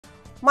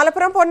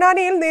മലപ്പുറം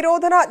പൊന്നാനിയിൽ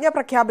നിരോധനാജ്ഞ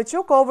പ്രഖ്യാപിച്ചു.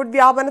 കോവിഡ്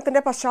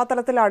വ്യാപനത്തിന്റെ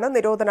പശ്ചാത്തലത്തിലാണ്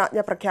നിരോധനാജ്ഞ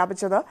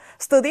പ്രഖ്യാപിച്ചത്.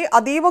 സ്ഥിതി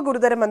അതീവ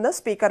ഗുരുതരമെന്ന്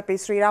സ്പീക്കർ പി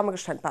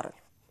ശ്രീരാമകൃഷ്ണൻ പറഞ്ഞു.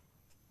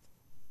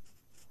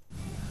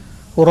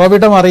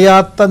 ഉറവിടം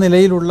അറിയാത്ത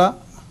നിലയിലുള്ള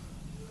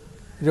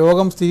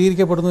രോഗം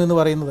സ്ഥിരീകരിക്കപ്പെടുന്നു എന്ന്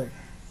പറയുന്നത്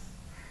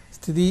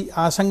സ്ഥിതി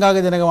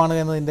ആശങ്കാജനകമാണ്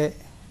എന്നതിൻ്റെ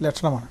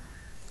ലക്ഷണമാണ്.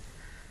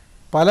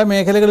 പല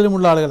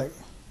മേഖലകളിലുമുള്ള ആളുകളെ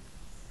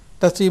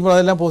ടെസ്റ്റ് ചെയ്യുമ്പോൾ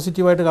അതെല്ലാം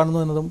പോസിറ്റീവായിട്ട് കാണുന്നു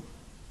എന്നതും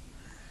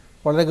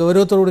വളരെ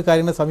ഗൗരവത്തോടുകൂടി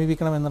കാര്യങ്ങളെ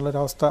സമീപിക്കണം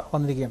എന്നുള്ളൊരവസ്ഥ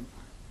വന്നിരിക്കുകയാണ്.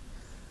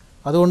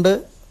 അതുകൊണ്ട്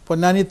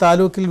പൊന്നാനി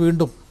താലൂക്കിൽ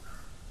വീണ്ടും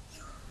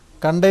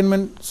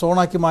കണ്ടെയ്ൻമെൻറ്റ്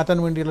സോണാക്കി മാറ്റാൻ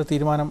വേണ്ടിയുള്ള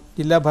തീരുമാനം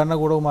ജില്ലാ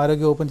ഭരണകൂടവും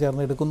ആരോഗ്യവകുപ്പും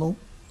ചേർന്ന് എടുക്കുന്നു.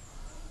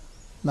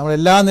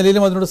 നമ്മളെല്ലാ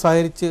നിലയിലും അതിനോട്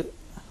സഹകരിച്ച്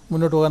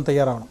മുന്നോട്ട് പോകാൻ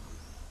തയ്യാറാവണം.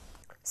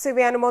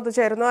 സിവി അനുമോദ്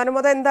ചേരുന്നു.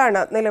 അനുമോദ്,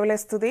 എന്താണ് നിലവിലെ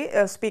സ്ഥിതി?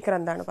 സ്പീക്കർ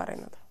എന്താണ്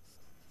പറയുന്നത്?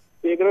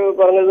 സ്പീക്കർ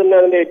പറഞ്ഞത് തന്നെ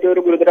അതിന്റെ ഏറ്റവും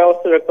ഒരു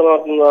ഗുരുതരാവസ്ഥ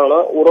വ്യക്തമാക്കുന്നതാണ്.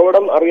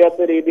 ഉറവിടം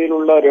അറിയാത്ത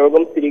രീതിയിലുള്ള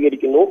രോഗം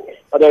സ്ഥിരീകരിക്കുന്നു.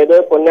 അതായത്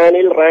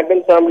പൊന്നാനിയിൽ റാൻഡം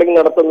സാമ്പിളിംഗ്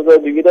നടത്തുന്നത്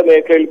വിവിധ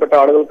മേഖലയിൽപ്പെട്ട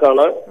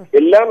ആളുകൾക്കാണ്.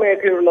 എല്ലാ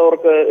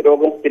മേഖലയിലുള്ളവർക്ക്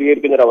രോഗം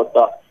സ്ഥിരീകരിക്കുന്ന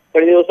ഒരവസ്ഥ.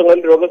 കഴിഞ്ഞ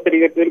ദിവസങ്ങളിൽ രോഗം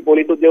സ്ഥിരീകരിച്ചതിൽ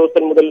പോലീസ്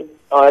ഉദ്യോഗസ്ഥൻ മുതൽ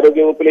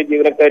ആരോഗ്യവകുപ്പിലെ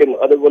ജീവനക്കാരും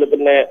അതുപോലെ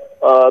തന്നെ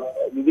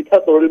വിവിധ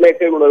തൊഴിൽ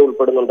മേഖലയിലുള്ളവർ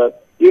ഉൾപ്പെടുന്നുണ്ട്.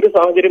 ഈ ഒരു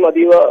സാഹചര്യം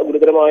അതീവ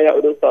ഗുരുതരമായ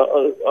ഒരു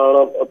ആണ്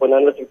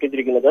പൊന്നാനിയിൽ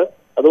സൃഷ്ടിച്ചിരിക്കുന്നത്.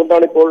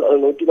 അതുകൊണ്ടാണ് ഇപ്പോൾ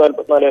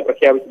 144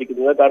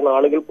 പ്രഖ്യാപിച്ചിരിക്കുന്നത്. കാരണം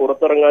ആളുകൾ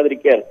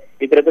പുറത്തിറങ്ങാതിരിക്കാൻ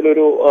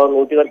ഇത്തരത്തിലൊരു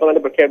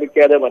 144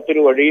 പ്രഖ്യാപിക്കാതെ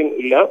മറ്റൊരു വഴിയും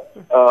ഇല്ല.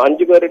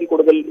 5 പേരിൽ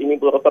കൂടുതൽ ഇനി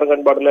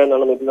പുറത്തിറങ്ങാൻ പാടില്ല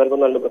എന്നാണ്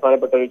 144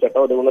 പ്രധാനപ്പെട്ട ഒരു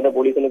ചട്ടം. അതുകൊണ്ട് തന്നെ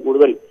പോലീസിന്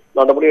കൂടുതൽ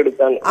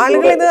നടപടിയെടുക്കാൻ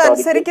ആളുകൾ ഇത്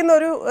അനുസരിക്കുന്ന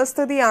ഒരു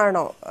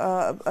സ്ഥിതിയാണോ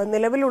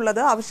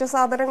നിലവിലുള്ളത്? അവശ്യ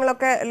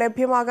സാധനങ്ങളൊക്കെ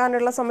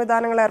ലഭ്യമാകാനുള്ള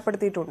സംവിധാനങ്ങൾ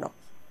ഏർപ്പെടുത്തിയിട്ടുണ്ടോ?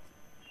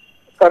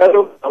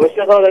 കടകൾ,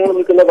 അവശ്യ സാധനങ്ങൾ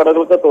വിൽക്കുന്ന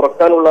കടകൾക്ക്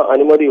തുറക്കാനുള്ള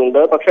അനുമതിയുണ്ട്.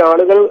 പക്ഷെ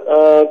ആളുകൾ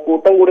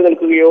കൂട്ടം കൂടി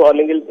നിൽക്കുകയോ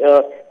അല്ലെങ്കിൽ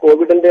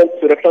കോവിഡിന്റെ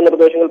സുരക്ഷാ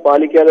നിർദ്ദേശങ്ങൾ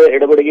പാലിക്കാതെ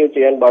ഇടപെടുകയോ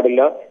ചെയ്യാൻ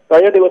പാടില്ല.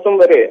 കഴിഞ്ഞ ദിവസം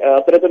വരെ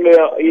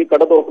അത്തരത്തിലുള്ള ഈ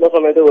കട തുറക്കുന്ന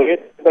സമയത്ത്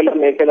വലിയ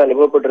മേഖല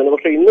അനുഭവപ്പെട്ടിരുന്നു.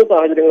 പക്ഷെ ഇന്ന്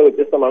സാഹചര്യങ്ങൾ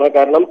വ്യത്യസ്തമാണ്.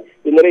 കാരണം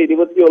ഇന്നലെ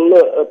 21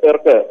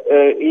 പേർക്ക്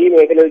ഈ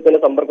മേഖലയിൽ തന്നെ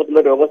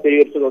സമ്പർക്കത്തിലുള്ള രോഗം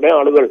സ്ഥിരീകരിച്ചതോടെ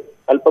ആളുകൾ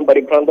അല്പം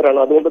പരിഭ്രാന്തരാണ്.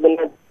 അതുകൊണ്ട്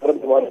തന്നെ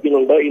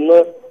ബാധിക്കുന്നുണ്ട്. ഇന്ന്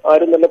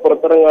ആരും തന്നെ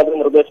പുറത്തിറങ്ങാതെ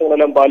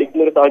നിർദ്ദേശങ്ങളെല്ലാം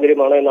പാലിക്കുന്ന ഒരു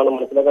സാഹചര്യമാണ് എന്നാണ്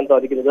മനസ്സിലാക്കാൻ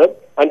സാധിക്കുന്നത്.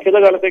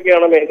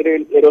 അനിശ്ചിതകാലത്തേക്കാണ്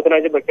മേഖലയിൽ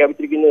നിരോധനാജ്ഞ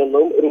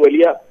പ്രഖ്യാപിച്ചിരിക്കുന്നതെന്നും ഒരു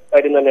വലിയ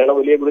കാര്യം തന്നെയാണ്.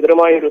 വലിയ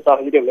ഗുരുതരമായ ഒരു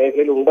സാഹചര്യം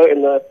മേഖലയിൽ ഉണ്ട്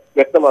എന്ന്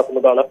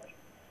വ്യക്തമാക്കുന്നതാണ്.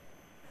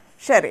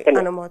 ശരി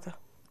അനുമോദ്.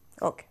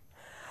 ഓക്കെ.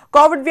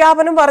 കോവിഡ്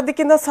വ്യാപനം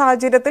വർദ്ധിക്കുന്ന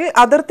സാഹചര്യത്തിൽ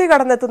അതിർത്തി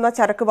കടന്നെത്തുന്ന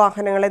ചരക്ക്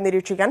വാഹനങ്ങളെ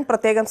നിരീക്ഷിക്കാൻ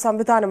പ്രത്യേകം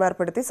സംവിധാനം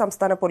ഏർപ്പെടുത്തി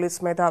സംസ്ഥാന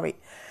പോലീസ് മേധാവി.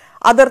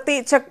 അതിർത്തി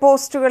ചെക്ക്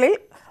പോസ്റ്റുകളിൽ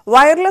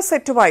വയർലെസ്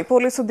സെറ്റുമായി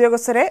പോലീസ്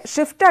ഉദ്യോഗസ്ഥരെ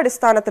ഷിഫ്റ്റ്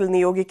അടിസ്ഥാനത്തിൽ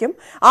നിയോഗിക്കും.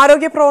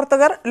 ആരോഗ്യ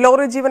പ്രവർത്തകർ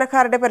ലോറി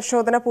ജീവനക്കാരുടെ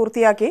പരിശോധന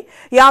പൂർത്തിയാക്കി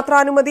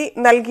യാത്രാനുമതി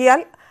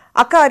നൽകിയാൽ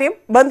അക്കാര്യം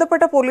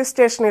ബന്ധപ്പെട്ട പോലീസ്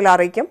സ്റ്റേഷനിൽ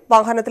അറിയിക്കും.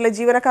 വാഹനത്തിലെ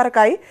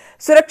ജീവനക്കാർക്കായി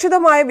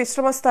സുരക്ഷിതമായ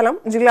വിശ്രമസ്ഥലം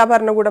ജില്ലാ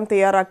ഭരണകൂടം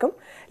തയ്യാറാക്കും.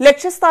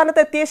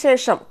 ലക്ഷ്യസ്ഥാനത്ത് എത്തിയ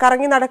ശേഷം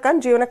കറങ്ങി നടക്കാൻ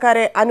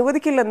ജീവനക്കാരെ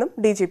അനുവദിക്കില്ലെന്നും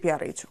DGP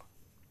അറിയിച്ചു.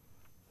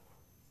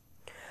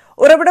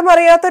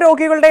 ഉറവിടമറിയാത്ത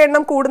രോഗികളുടെ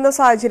എണ്ണം കൂടുന്ന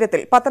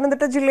സാഹചര്യത്തിൽ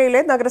പത്തനംതിട്ട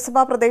ജില്ലയിലെ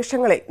നഗരസഭാ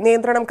പ്രദേശങ്ങളിൽ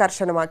നിയന്ത്രണം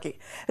കർശനമാക്കി.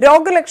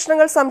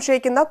 രോഗലക്ഷണങ്ങൾ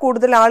സംശയിക്കുന്ന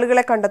കൂടുതൽ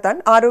ആളുകളെ കണ്ടെത്താൻ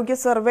ആരോഗ്യ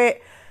സർവേ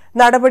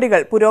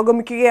നടപടികൾ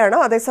പുരോഗമിക്കുകയാണ്.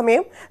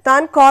 അതേസമയം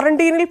താൻ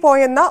ക്വാറന്റീനിൽ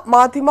പോയെന്ന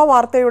മാധ്യമ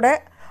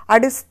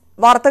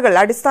വാർത്തകൾ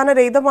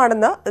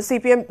അടിസ്ഥാനരഹിതമാണെന്ന്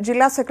CPM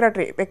ജില്ലാ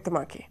സെക്രട്ടറി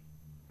വ്യക്തമാക്കി.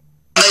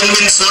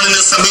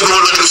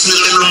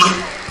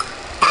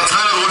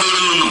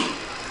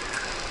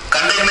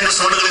 കണ്ടെയ്ൻമെന്റ്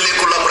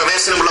സോണുകളിലേക്കുള്ള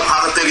പ്രവേശനമുള്ള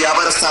ഭാഗത്തെ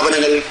വ്യാപാര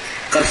സ്ഥാപനങ്ങൾ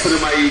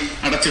കർശനമായി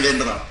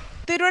അടച്ചിടേണ്ടതാണ്.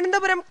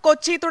 തിരുവനന്തപുരം,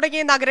 കൊച്ചി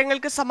തുടങ്ങിയ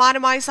നഗരങ്ങൾക്ക്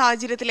സമാനമായ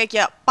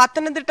സാഹചര്യത്തിലേക്ക്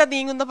പത്തനംതിട്ട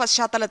നീങ്ങുന്ന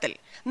പശ്ചാത്തലത്തിൽ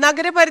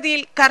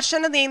നഗരപരിധിയിൽ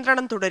കർശന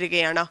നിയന്ത്രണം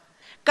തുടരുകയാണ്.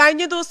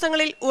 കഴിഞ്ഞ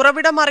ദിവസങ്ങളിൽ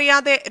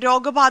ഉറവിടമറിയാതെ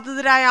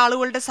രോഗബാധിതരായ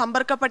ആളുകളുടെ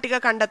സമ്പർക്ക പട്ടിക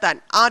കണ്ടെത്താൻ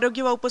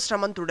ആരോഗ്യവകുപ്പ്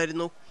ശ്രമം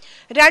തുടരുന്നു.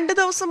 2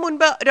 ദിവസം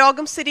മുൻപ്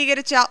രോഗം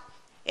സ്ഥിരീകരിച്ച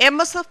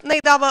MSF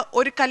നേതാവ്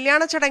ഒരു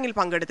കല്യാണ ചടങ്ങിൽ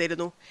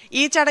പങ്കെടുത്തിരുന്നു.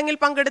 ഈ ചടങ്ങിൽ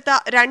പങ്കെടുത്ത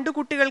 2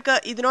 കുട്ടികൾക്ക്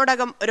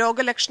ഇതിനോടകം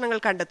രോഗലക്ഷണങ്ങൾ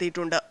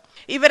കണ്ടെത്തിയിട്ടുണ്ട്.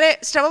 ഇവരെ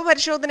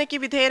സ്രവപരിശോധനയ്ക്ക്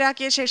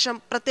വിധേയരാക്കിയ ശേഷം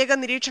പ്രത്യേക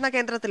നിരീക്ഷണ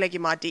കേന്ദ്രത്തിലേക്ക്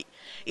മാറ്റി.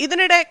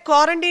 ഇതിനിടെ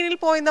ക്വാറന്റീനിൽ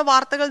പോയെന്ന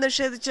വാർത്തകൾ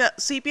നിഷേധിച്ച്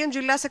CPM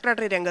ജില്ലാ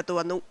സെക്രട്ടറി രംഗത്ത്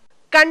വന്നു.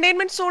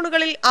 കണ്ടെയ്ൻമെന്റ്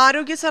സോണുകളിൽ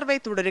ആരോഗ്യ സർവേ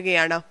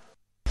തുടരുകയാണ്.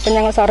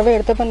 ഞങ്ങൾ സർവേ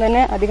എടുത്തപ്പം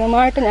തന്നെ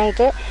അധികമായിട്ട്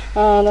ഞങ്ങൾക്ക്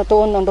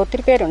തോന്നുന്നുണ്ട്.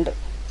 ഒത്തിരി പേരുണ്ട്.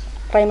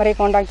 പ്രൈമറി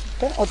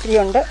കോണ്ടാക്ട്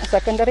ഒത്തിരിയുണ്ട്,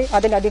 സെക്കൻഡറി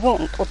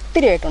അതിലധികം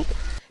ഒത്തിരി ആയിട്ടുണ്ട്.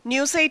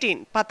 News 18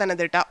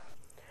 Pathanamthitta.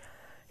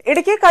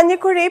 Idukki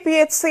Kanjikuzhi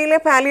PHCയിലെ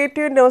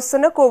palliative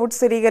നഴ്സിന് Covid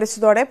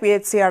സ്ഥിരീകരിച്ചതോടെ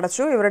PHC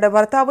അടച്ചു. ഇവരുടെ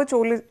ഭർത്താവ്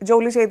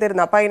ജോലി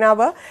ചെയ്തിരുന്ന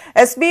പൈനാവ്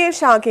SBA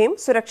ശാഖയും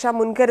സുരക്ഷാ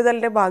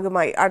മുൻകരുതലിന്റെ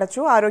ഭാഗമായി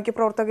അടച്ചു. ആരോഗ്യ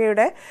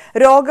പ്രവർത്തകയുടെ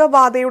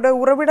രോഗബാധയുടെ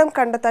ഉറവിടം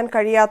കണ്ടെത്താൻ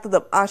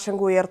കഴിയാത്തതും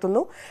ആശങ്ക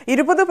ഉയർത്തുന്നു.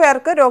 20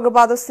 പേർക്ക്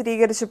രോഗബാധ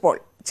സ്ഥിരീകരിച്ചപ്പോൾ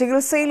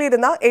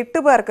ചികിത്സയിലിരുന്ന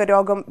 8 പേർക്ക്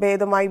രോഗം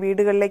ഭേദമായി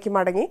വീടുകളിലേക്ക്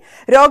മടങ്ങി.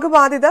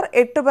 രോഗബാധിതർ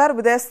 8 പേർ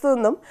വിദേശത്തു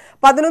നിന്നും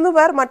 11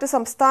 പേർ മറ്റ്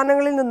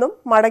സംസ്ഥാനങ്ങളിൽ നിന്നും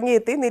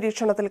മടങ്ങിയെത്തി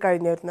നിരീക്ഷണത്തിൽ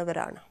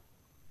കഴിഞ്ഞിരുന്നവരാണ്.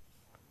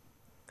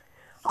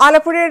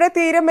 ആലപ്പുഴയുടെ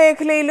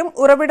തീരമേഖലയിലും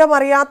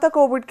ഉറവിടമറിയാത്ത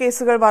കോവിഡ്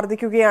കേസുകൾ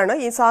വർദ്ധിക്കുകയാണ്.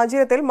 ഈ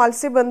സാഹചര്യത്തിൽ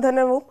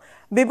മത്സ്യബന്ധനവും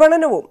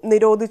വിപണനവും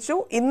നിരോധിച്ചു.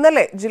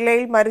 ഇന്നലെ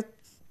ജില്ലയിൽ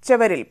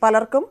മരിച്ചവരിൽ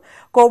പലർക്കും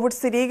കോവിഡ്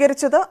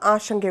സ്ഥിരീകരിച്ചത്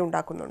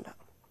ആശങ്കയുണ്ടാക്കുന്നുണ്ട്.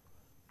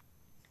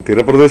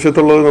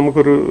 തീരപ്രദേശത്തുള്ളത്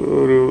നമുക്കൊരു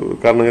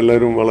കാരണം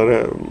എല്ലാവരും വളരെ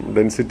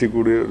ഡെൻസിറ്റി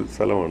കൂടിയ ഒരു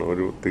സ്ഥലമാണ്,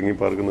 ഒരു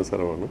തിങ്ങിപ്പാർക്കുന്ന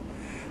സ്ഥലമാണ്.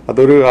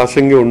 അതൊരു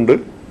ആശങ്കയുണ്ട്.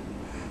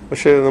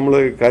 പക്ഷേ നമ്മൾ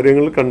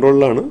കാര്യങ്ങൾ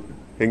കൺട്രോളിലാണ്.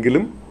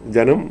 എങ്കിലും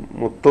ജനം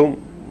മൊത്തം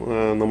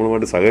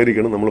നമ്മളുമായിട്ട്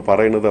സഹകരിക്കണം, നമ്മൾ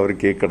പറയുന്നത് അവർ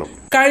കേൾക്കണം.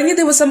 കഴിഞ്ഞ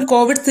ദിവസം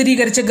കോവിഡ്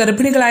സ്ഥിരീകരിച്ച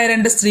ഗർഭിണികളായ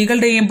 2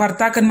 സ്ത്രീകളുടെയും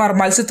ഭർത്താക്കന്മാർ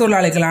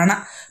മത്സ്യത്തൊഴിലാളികളാണ്.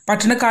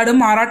 പട്ടണക്കാടും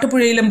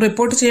ആറാട്ടുപുഴയിലും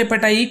റിപ്പോർട്ട്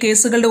ചെയ്യപ്പെട്ട ഈ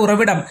കേസുകളുടെ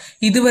ഉറവിടം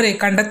ഇതുവരെ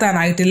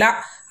കണ്ടെത്താനായിട്ടില്ല.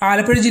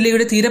 ആലപ്പുഴ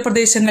ജില്ലയുടെ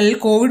തീരപ്രദേശങ്ങളിൽ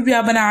കോവിഡ്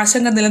വ്യാപന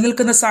ആശങ്ക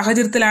നിലനിൽക്കുന്ന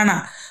സാഹചര്യത്തിലാണ്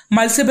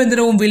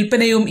മത്സ്യബന്ധനവും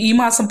വിൽപ്പനയും ഈ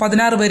മാസം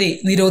 16 വരെ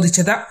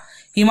നിരോധിച്ചത്.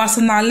 ഈ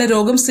മാസം 4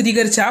 രോഗം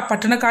സ്ഥിരീകരിച്ച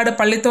പട്ടണക്കാട്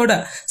പള്ളിത്തോട്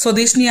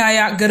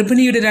സ്വദേശിനിയായ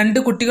ഗർഭിണിയുടെ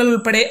 2 കുട്ടികൾ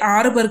ഉൾപ്പെടെ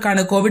 6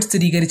 പേർക്കാണ് കോവിഡ്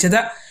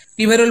സ്ഥിരീകരിച്ചത്.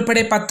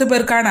 ഇവരുൾപ്പെടെ 10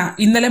 പേർക്കാണ്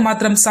ഇന്നലെ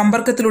മാത്രം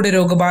സമ്പർക്കത്തിലൂടെ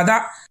രോഗബാധ.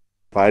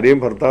 ഭാര്യയും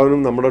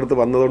ഭർത്താവിനും നമ്മുടെ അടുത്ത്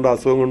വന്നതുകൊണ്ട്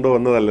അസുഖം കൊണ്ടോ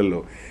വന്നതല്ലല്ലോ.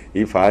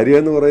 ഈ ഭാര്യ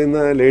എന്ന് പറയുന്ന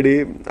ലേഡി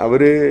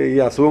അവർ ഈ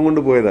അസുഖം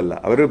കൊണ്ട് പോയതല്ല,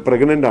 അവർ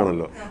പ്രഗ്നൻ്റ്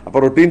ആണല്ലോ. അപ്പോൾ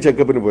റൊട്ടീൻ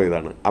ചെക്കപ്പിന്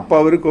പോയതാണ്. അപ്പോൾ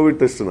അവർ കോവിഡ്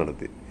ടെസ്റ്റ്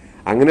നടത്തി.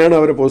 അങ്ങനെയാണ്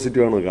അവർ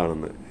പോസിറ്റീവാണ്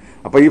കാണുന്നത്.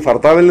 അപ്പോൾ ഈ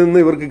ഭർത്താവിൽ നിന്ന്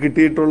ഇവർക്ക്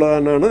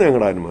കിട്ടിയിട്ടുള്ളതാണ്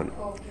ഞങ്ങളുടെ അനുമാനം.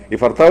 ഈ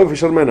ഭർത്താവ്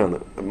ഫിഷർമാനാണ്,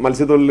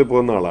 മത്സ്യത്തൊഴിലിൽ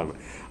പോകുന്ന ആളാണ്.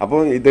 അപ്പോൾ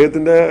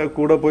ഇദ്ദേഹത്തിൻ്റെ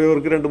കൂടെ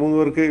പോയവർക്ക് 2-3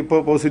 പേർക്ക് ഇപ്പോൾ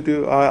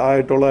പോസിറ്റീവ്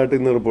ആയിട്ടുള്ളതായിട്ട്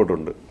ഇന്ന്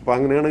റിപ്പോർട്ടുണ്ട്. അപ്പോൾ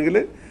അങ്ങനെയാണെങ്കിൽ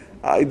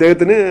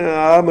ഇദ്ദേഹത്തിന്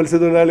ആ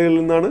മത്സ്യത്തൊഴിലാളികളിൽ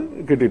നിന്നാണ്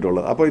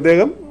കിട്ടിയിട്ടുള്ളത്. അപ്പോൾ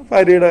ഇദ്ദേഹം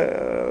ഭാര്യയുടെ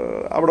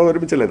അവിടെ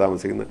ഒരുമിച്ചല്ലേ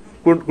താമസിക്കുന്നത്,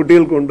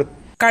 കുട്ടികൾക്കുണ്ട്.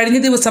 കഴിഞ്ഞ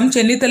ദിവസം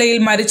ചെന്നിത്തലയിൽ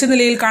മരിച്ച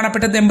നിലയിൽ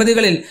കാണപ്പെട്ട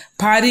ദമ്പതികളിൽ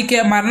ഭാര്യയ്ക്ക്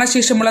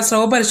മരണശേഷമുള്ള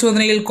സ്രവ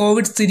പരിശോധനയിൽ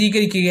കോവിഡ്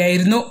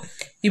സ്ഥിരീകരിക്കുകയായിരുന്നു.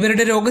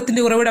 ഇവരുടെ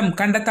രോഗത്തിന്റെ ഉറവിടം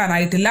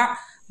കണ്ടെത്താനായിട്ടില്ല.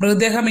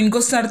 മൃതദേഹം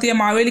ഇൻക്വസ്റ്റ് നടത്തിയ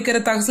മാവേലിക്കര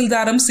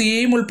തഹസിൽദാറും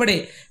സിഐയും ഉൾപ്പെടെ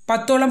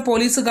 10ഓളം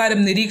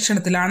പോലീസുകാരും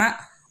നിരീക്ഷണത്തിലാണ്.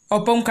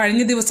 ഒപ്പം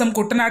കഴിഞ്ഞ ദിവസം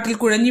കുട്ടനാട്ടിൽ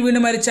കുഴഞ്ഞു വീണ്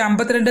മരിച്ച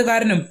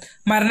 52കാരനും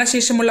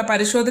മരണശേഷമുള്ള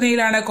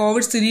പരിശോധനയിലാണ്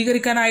കോവിഡ്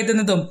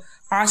സ്ഥിരീകരിക്കാനായതെന്നതും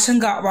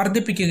ആശങ്ക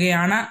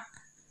വർദ്ധിപ്പിക്കുകയാണ്.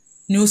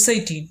 ന്യൂസ്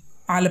 18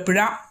 ആലപ്പുഴ.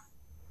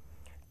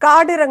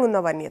 കാടിറങ്ങുന്ന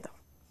വന്യത.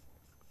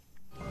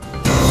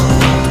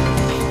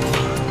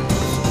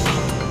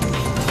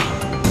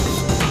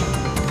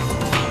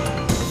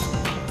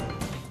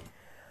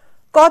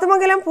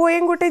 കോതമംഗലം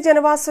പൂയംകുട്ടി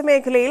ജനവാസ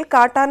മേഖലയിൽ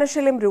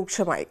കാട്ടാനശല്യം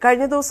രൂക്ഷമായി.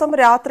 കഴിഞ്ഞ ദിവസം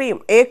രാത്രിയും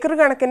ഏക്കർ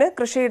കണക്കിന്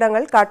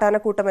കൃഷിയിടങ്ങൾ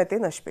കാട്ടാനക്കൂട്ടമെത്തി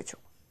നശിപ്പിച്ചു.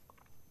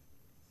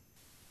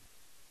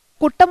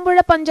 കുട്ടമ്പുഴ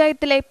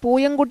പഞ്ചായത്തിലെ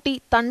പൂയംകുട്ടി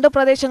തണ്ട്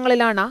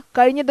പ്രദേശങ്ങളിലാണ്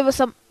കഴിഞ്ഞ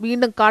ദിവസം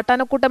വീണ്ടും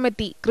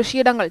കാട്ടാനക്കൂട്ടമെത്തി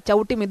കൃഷിയിടങ്ങൾ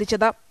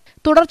ചവിട്ടിമെതിച്ചത്.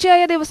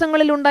 തുടർച്ചയായ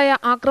ദിവസങ്ങളിലുണ്ടായ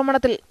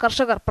ആക്രമണത്തിൽ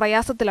കർഷകർ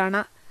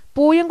പ്രയാസത്തിലാണ്.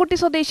 പൂയംകുട്ടി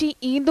സ്വദേശി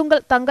ഈന്തുങ്കൽ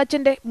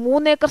തങ്കച്ചന്റെ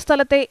 3 ഏക്കർ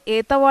സ്ഥലത്തെ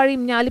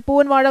ഏത്തവാഴയും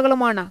ഞാലിപ്പൂവൻ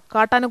വാഴകളുമാണ്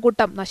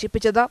കാട്ടാനക്കൂട്ടം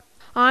നശിപ്പിച്ചത്.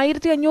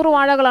 1500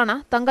 വാഴകളാണ്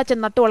തങ്കച്ചൻ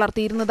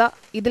നട്ടുവളർത്തിയിരുന്നത്.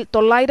 ഇതിൽ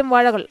 900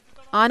 വാഴകൾ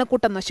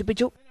ആനക്കൂട്ടം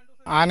നശിപ്പിച്ചു.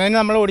 ആനേനെ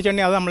നമ്മൾ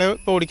ഓടിച്ചിട്ടുണ്ടെങ്കിൽ അത് നമ്മൾ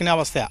ഇപ്പോൾ ഓടിക്കുന്ന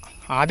അവസ്ഥയാണ്.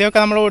 ആദ്യമൊക്കെ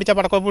നമ്മൾ ഓടിച്ചാൽ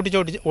പടക്കം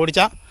പൊട്ടിച്ച്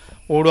ഓടിച്ചാൽ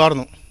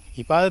ഓടുമായിരുന്നു.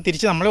 ഇപ്പോൾ അത്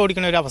തിരിച്ച് നമ്മൾ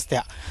ഓടിക്കുന്ന ഒരു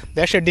അവസ്ഥയാണ്.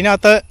 ഇതേ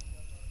ഷെഡിനകത്ത്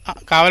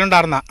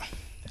കാവലുണ്ടായിരുന്ന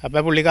അപ്പോൾ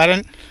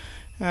പുള്ളിക്കാരൻ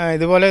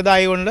ഇതുപോലെ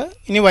ഇതായതുകൊണ്ട്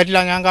ഇനി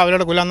വരില്ല, ഞാൻ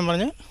കാവലെടുക്കില്ലെന്ന്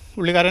പറഞ്ഞ്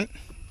പുള്ളിക്കാരൻ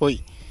പോയി.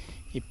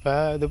 ഇപ്പം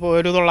ഇതിപ്പോൾ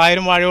ഒരു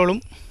 900 വാഴകളും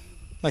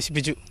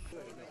നശിപ്പിച്ചു.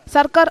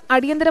 സർക്കാർ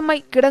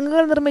അടിയന്തരമായി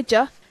കിടങ്ങുകൾ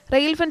നിർമ്മിച്ച്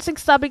റെയിൽ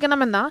ഫെൻസിംഗ്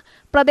സ്ഥാപിക്കണമെന്ന്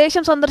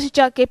പ്രദേശം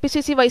സന്ദർശിച്ച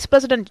KPCC vice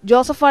president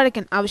Joseph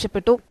Vazhakkan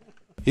ആവശ്യപ്പെട്ടു.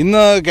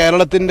 ഇന്ന്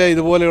കേരളത്തിൻ്റെ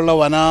ഇതുപോലെയുള്ള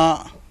വന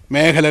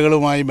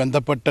മേഖലകളുമായി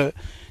ബന്ധപ്പെട്ട്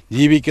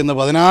ജീവിക്കുന്ന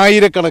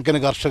 10,000കണക്കിന്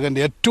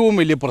കർഷകന്റെ ഏറ്റവും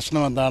വലിയ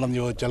പ്രശ്നം എന്താണെന്ന്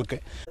ചോദിച്ചാൽ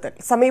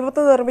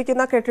സമീപത്ത്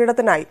നിർമ്മിക്കുന്ന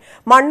കെട്ടിടത്തിനായി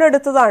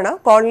മണ്ണെടുത്തതാണ്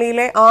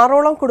കോളനിയിലെ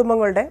 6ഓളം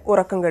കുടുംബങ്ങളുടെ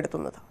ഉറക്കം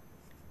കെടുത്തുന്നത്.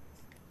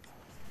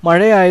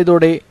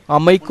 മഴയായതോടെ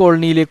അമ്മൈ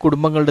കോളനിയിലെ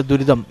കുടുംബങ്ങളുടെ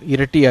ദുരിതം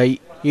ഇരട്ടിയായി.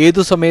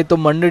 ഏതു സമയത്തും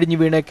മണ്ണിടിഞ്ഞു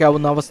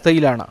വീണേക്കാവുന്ന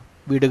അവസ്ഥയിലാണ്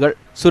വീടുകൾ.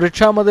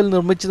 സുരക്ഷാ മതിൽ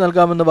നിർമ്മിച്ചു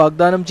നൽകാമെന്ന്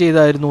വാഗ്ദാനം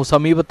ചെയ്തായിരുന്നു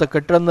സമീപത്ത്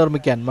കെട്ടിടം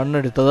നിർമ്മിക്കാൻ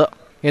മണ്ണെടുത്തത്.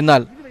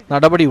 എന്നാൽ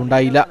നടപടി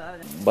ഉണ്ടായില്ല.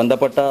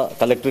 ബന്ധപ്പെട്ട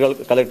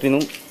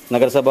കളക്ടറിനും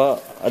നഗരസഭാ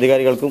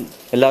അധികാരികൾക്കും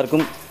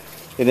എല്ലാവർക്കും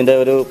ഇതിൻ്റെ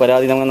ഒരു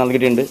പരാതി നമ്മൾ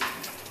നൽകിയിട്ടുണ്ട്.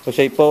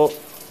 പക്ഷേ ഇപ്പോൾ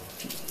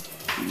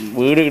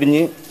വീട്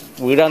ഇടിഞ്ഞ്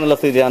വീടാന്നുള്ള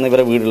സ്ഥിതിയാണ്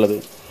ഇവരെ വീടുള്ളത്.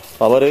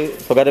 അവർ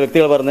സ്വകാര്യ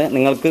വ്യക്തികൾ പറഞ്ഞ്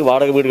നിങ്ങൾക്ക്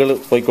വാടക വീടുകൾ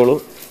പോയിക്കോളൂ,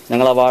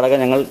 ഞങ്ങൾ ആ വാടക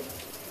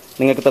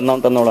നിങ്ങൾക്ക്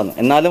തന്നോളാം.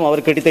 എന്നാലും അവർ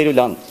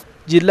കെട്ടിത്തരില്ല.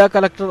 ജില്ലാ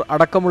കളക്ടർ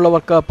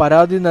അടക്കമുള്ളവർക്ക്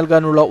പരാതി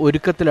നൽകാനുള്ള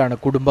ഒരുക്കത്തിലാണ്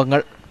കുടുംബങ്ങൾ.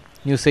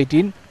 ന്യൂസ്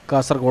 18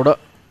 കാസർഗോഡ്.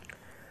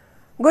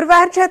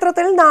 ഗുരുവായൂർ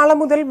ക്ഷേത്രത്തിൽ നാളെ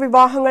മുതൽ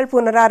വിവാഹങ്ങൾ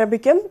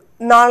പുനരാരംഭിക്കും.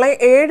 നാളെ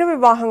 7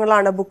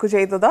 വിവാഹങ്ങളാണ് ബുക്ക്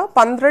ചെയ്തത്.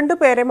 12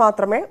 പേരെ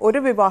മാത്രമേ ഒരു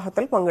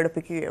വിവാഹത്തിൽ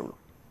പങ്കെടുപ്പിക്കുകയുള്ളൂ.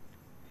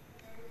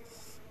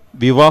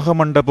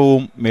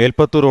 വിവാഹമണ്ഡപവും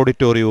മേൽപ്പത്തൂർ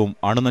ഓഡിറ്റോറിയവും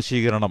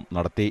അണുനശീകരണം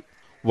നടത്തി.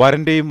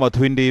 വരന്റെയും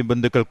വധുവിന്റെയും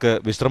ബന്ധുക്കൾക്ക്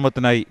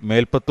വിശ്രമത്തിനായി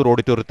മേൽപ്പത്തൂർ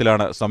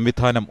ഓഡിറ്റോറിയത്തിലാണ്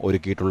സംവിധാനം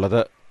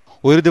ഒരുക്കിയിട്ടുള്ളത്.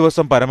 ഒരു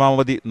ദിവസം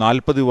പരമാവധി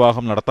 40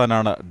 വിവാഹം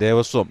നടത്താനാണ്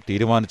ദേവസ്വം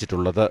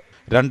തീരുമാനിച്ചിട്ടുള്ളത്.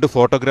 2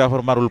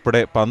 ഫോട്ടോഗ്രാഫർമാർ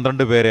ഉൾപ്പെടെ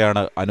 12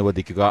 പേരെയാണ്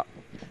അനുവദിക്കുക.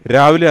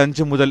 രാവിലെ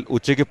 5 മുതൽ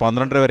ഉച്ചയ്ക്ക്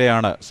 12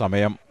 വരെയാണ്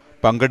സമയം.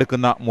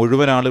 പങ്കെടുക്കുന്ന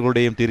മുഴുവൻ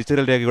ആളുകളുടെയും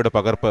തിരിച്ചറിയൽ രേഖയുടെ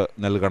പകർപ്പ്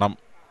നൽകണം.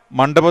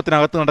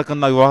 മണ്ഡപത്തിനകത്ത്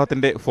നടക്കുന്ന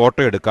വിവാഹത്തിന്റെ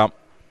ഫോട്ടോ എടുക്കാം,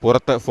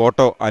 പുറത്ത്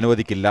ഫോട്ടോ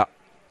അനുവദിക്കില്ല.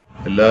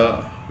 എല്ലാ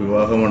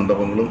വിവാഹ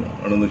മണ്ഡപങ്ങളും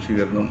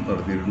അണുനശീകരണം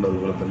നടത്തിയിട്ടുണ്ട്.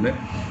 അതുപോലെ തന്നെ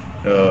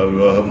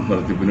വിവാഹം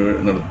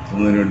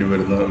നടത്തുന്നതിന് വേണ്ടി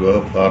വരുന്ന വിവാഹ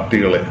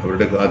പാർട്ടികളെ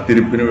അവരുടെ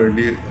കാത്തിരിപ്പിന്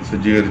വേണ്ടി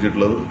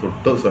സജ്ജീകരിച്ചിട്ടുള്ളത്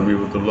തൊട്ട്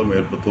സമീപത്തുള്ള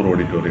മേൽപ്പത്തൂർ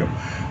ഓഡിറ്റോറിയം.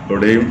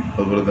 അവിടെയും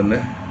അതുപോലെ തന്നെ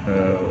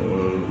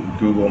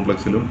ക്യൂ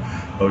കോംപ്ലക്സിലും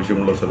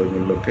ആവശ്യമുള്ള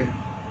സ്ഥലങ്ങളിലൊക്കെ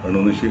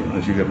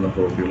അണുനശീകരണ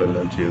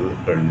പ്രവൃത്തികളെല്ലാം ചെയ്ത്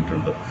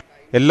കഴിഞ്ഞിട്ടുണ്ട്.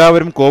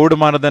 എല്ലാവരും കോവിഡ്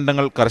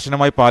മാനദണ്ഡങ്ങൾ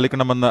കർശനമായി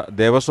പാലിക്കണമെന്ന്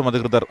ദേവസ്വം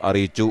അധികൃതർ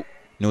അറിയിച്ചു.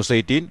 ന്യൂസ്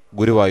 18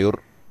 ഗുരുവായൂർ.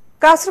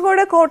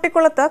 കാസർഗോഡ്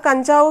കോട്ടിക്കുളത്ത്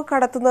കഞ്ചാവ്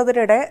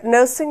കടത്തുന്നതിനിടെ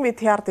നഴ്സിംഗ്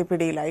വിദ്യാർത്ഥി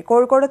പിടിയിലായി.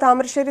 കോഴിക്കോട്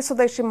താമരശ്ശേരി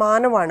സ്വദേശി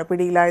മാനവാണ്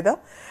പിടിയിലായത്.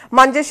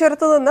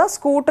 മഞ്ചേശ്വരത്ത് നിന്ന്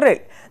സ്കൂട്ടറിൽ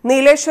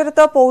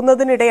നീലേശ്വരത്ത്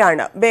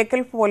പോകുന്നതിനിടെയാണ്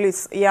ബേക്കൽ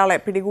പോലീസ് ഇയാളെ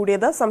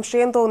പിടികൂടിയത്.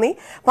 സംശയം തോന്നി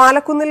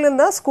പാലക്കുന്നിൽ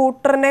നിന്ന്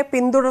സ്കൂട്ടറിനെ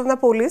പിന്തുടർന്ന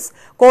പോലീസ്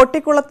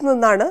കോട്ടിക്കുളത്ത്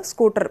നിന്നാണ്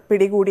സ്കൂട്ടർ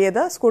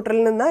പിടികൂടിയത്.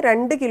 സ്കൂട്ടറിൽ നിന്ന്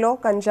 2 കിലോ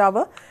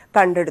കഞ്ചാവ്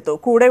കണ്ടെടുത്തു.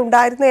 കൂടെ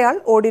ഉണ്ടായിരുന്നയാൾ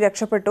ഓടി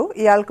രക്ഷപ്പെട്ടു.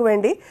 ഇയാൾക്ക്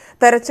വേണ്ടി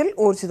തെരച്ചിൽ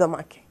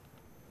ഊർജിതമാക്കി.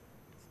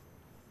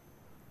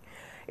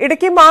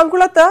 ഇടുക്കി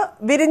മാങ്കുളത്ത്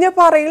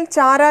വിരിഞ്ഞപ്പാറയിൽ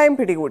ചാരായം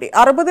പിടികൂടി.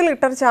 60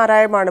 ലിറ്റർ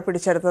ചാരായമാണ്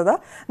പിടിച്ചെടുത്തത്.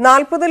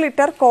 40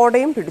 ലിറ്റർ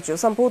കോടയും പിടിച്ചു.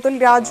 സംഭവത്തിൽ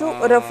രാജു,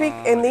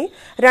 റഫീഖ് എന്നീ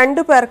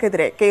 2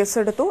 പേർക്കെതിരെ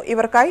കേസെടുത്തു.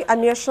 ഇവർക്കായി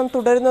അന്വേഷണം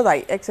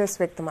തുടരുന്നതായി എക്സൈസ്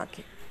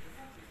വ്യക്തമാക്കി.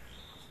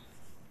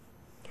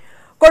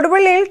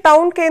 കൊടുവള്ളിയിൽ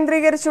ടൗൺ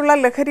കേന്ദ്രീകരിച്ചുള്ള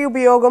ലഹരി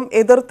ഉപയോഗം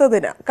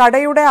എതിർത്തതിന്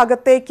കടയുടെ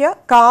അകത്തേക്ക്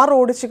കാർ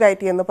ഓടിച്ചു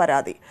കയറ്റിയെന്ന്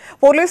പരാതി.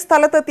 പോലീസ്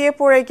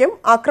സ്ഥലത്തെത്തിയപ്പോഴേക്കും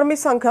അക്രമി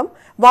സംഘം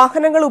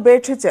വാഹനങ്ങൾ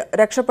ഉപേക്ഷിച്ച്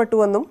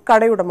രക്ഷപ്പെട്ടുവെന്നും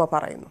കടയുടമ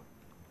പറയുന്നു.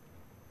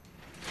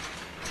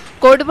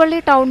 കൊടുവള്ളി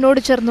ടൗണിനോട്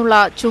ചേർന്നുള്ള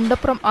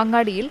ചുണ്ടപ്പുറം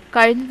അങ്ങാടിയിൽ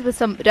കഴിഞ്ഞ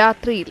ദിവസം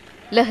രാത്രിയിൽ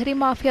ലഹരി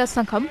മാഫിയ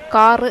സംഘം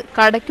കാറ്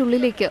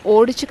കടയ്ക്കുള്ളിലേക്ക്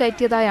ഓടിച്ചു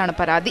കയറ്റിയതായാണ്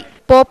പരാതി.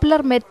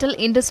 പോപ്പുലർ മെറ്റൽ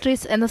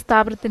ഇൻഡസ്ട്രീസ് എന്ന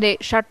സ്ഥാപനത്തിന്റെ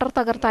ഷട്ടർ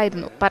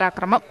തകർത്തായിരുന്നു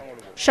പരാക്രമം.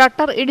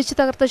 ഷട്ടർ ഇടിച്ചു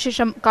തകർത്ത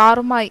ശേഷം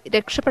കാറുമായി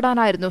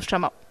രക്ഷപ്പെടാനായിരുന്നു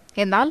ശ്രമം.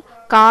 എന്നാൽ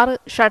കാറ്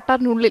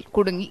ഷട്ടറിനുള്ളിൽ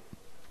കുടുങ്ങി.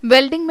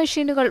 വെൽഡിംഗ്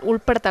മെഷീനുകൾ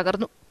ഉൾപ്പെടെ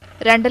തകർന്നു.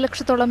 2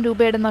 ലക്ഷത്തോളം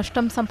രൂപയുടെ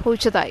നഷ്ടം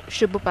സംഭവിച്ചതായി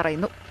ഷിബു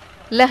പറയുന്നു.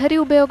 ലഹരി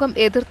ഉപയോഗം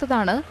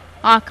എതിർത്തതാണ്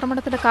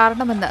ആക്രമണത്തിന്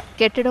കാരണമെന്ന്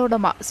കെട്ടിട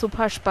ഉടമ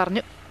സുഭാഷ്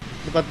പറഞ്ഞു.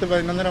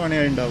 10-11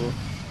 മണിയായിണ്ടാവും.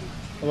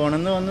 അപ്പോൾ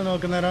ഉണർന്ന് വന്ന്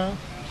നോക്കുന്നേരം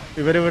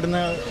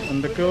ഇവരിവിടുന്ന്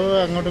എന്തൊക്കെയോ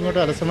അങ്ങോട്ടും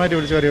ഇങ്ങോട്ടും അലസമായിട്ട്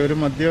വിളിച്ചു പറയും. ഒരു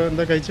മദ്യം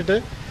എന്താ കഴിച്ചിട്ട്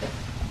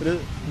ഒരു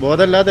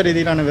ബോധമില്ലാത്ത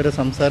രീതിയിലാണ് ഇവരെ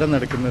സംസാരം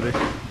നടക്കുന്നത്.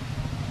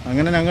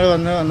 അങ്ങനെ ഞങ്ങൾ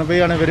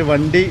വന്നപ്പോഴാണ് ഇവർ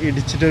വണ്ടി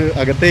ഇടിച്ചിട്ട്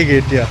അകത്തേക്ക്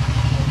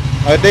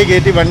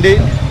കയറ്റി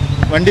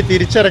വണ്ടി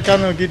തിരിച്ചിറക്കാൻ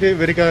നോക്കിയിട്ട്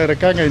ഇവർക്ക്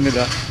ഇറക്കാൻ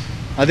കഴിയുന്നില്ല.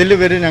 അതിൽ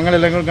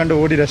ഞങ്ങളെല്ലാം കണ്ട്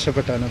ഓടി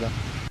രക്ഷപ്പെട്ടാനതാ.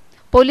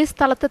 പോലീസ്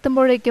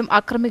സ്ഥലത്തെത്തുമ്പോഴേക്കും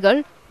അക്രമികൾ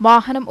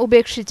വാഹനം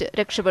ഉപേക്ഷിച്ച്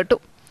രക്ഷപ്പെട്ടു.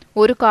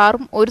 ഒരു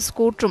കാറും ഒരു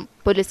സ്കൂട്ടറും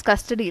പോലീസ്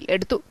കസ്റ്റഡിയിൽ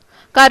എടുത്തു.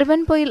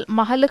 കരുവൻപൊയിൽ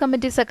മഹല്ല്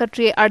കമ്മിറ്റി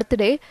സെക്രട്ടറിയെ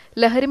അടുത്തിടെ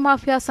ലഹരി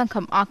മാഫിയ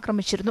സംഘം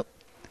ആക്രമിച്ചിരുന്നു.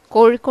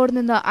 കോഴിക്കോട്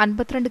നിന്ന്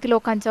 52 കിലോ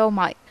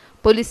കഞ്ചാവുമായി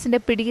പോലീസിന്റെ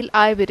പിടിയിൽ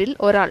ആയവരിൽ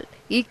ഒരാൾ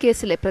ഈ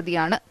കേസിലെ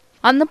പ്രതിയാണ്.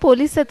 അന്ന്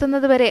പോലീസ്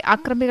എത്തുന്നതുവരെ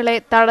അക്രമികളെ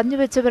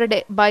തടഞ്ഞുവെച്ചവരുടെ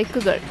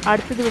ബൈക്കുകൾ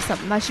അടുത്ത ദിവസം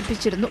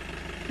നശിപ്പിച്ചിരുന്നു.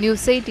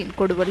 ന്യൂസ് 18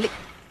 കൊടുവള്ളി.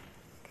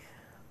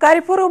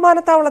 കരിപ്പൂർ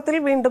വിമാനത്താവളത്തിൽ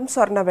വീണ്ടും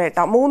സ്വർണ്ണവേട്ട.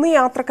 3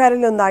 യാത്രക്കാരിൽ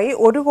നിന്നായി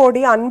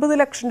 1,50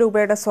 ലക്ഷം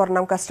രൂപയുടെ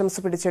സ്വർണം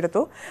കസ്റ്റംസ്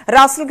പിടിച്ചെടുത്തു.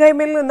 റാസൽ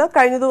ഖൈമയിൽ നിന്ന്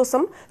കഴിഞ്ഞ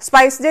ദിവസം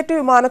സ്പൈസ് ജെറ്റ്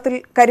വിമാനത്തിൽ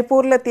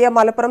കരിപ്പൂരിലെത്തിയ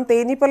മലപ്പുറം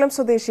തേഞ്ഞിപ്പലം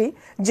സ്വദേശി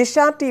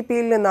ജിഷാർ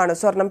ടിപിയിൽ നിന്നാണ്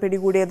സ്വർണം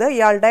പിടികൂടിയത്.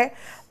 ഇയാളുടെ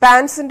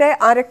പാൻസിന്റെ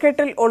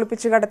അരക്കെട്ടിൽ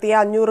ഒളിപ്പിച്ചു കടത്തിയ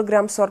 500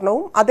 ഗ്രാം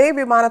സ്വർണവും അതേ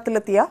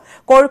വിമാനത്തിലെത്തിയ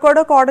കോഴിക്കോട്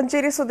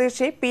കോടഞ്ചേരി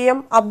സ്വദേശി PM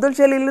അബ്ദുൽ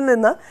ജലീലിൽ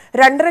നിന്ന്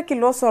 2.5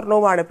 കിലോ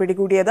സ്വർണവുമാണ്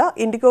പിടികൂടിയത്.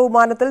 ഇൻഡിഗോ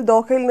വിമാനത്തിൽ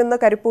ദോഹയിൽ നിന്ന്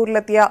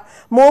കരിപ്പൂരിലെത്തിയ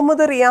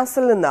മുഹമ്മദ്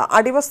റിയാസിൽ നിന്ന്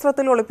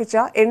അടിവസ്ത്രത്തിൽ ഒളിപ്പിച്ച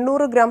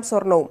 800 ഗ്രാം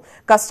സ്വർണവും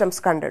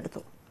കസ്റ്റംസ്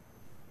കണ്ടെടുത്തു.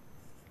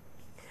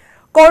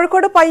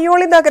 കോഴിക്കോട്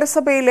പയ്യോളി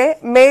നഗരസഭയിലെ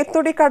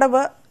മേത്തൊടി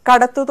കടവ്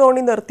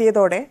കടത്തുതോണി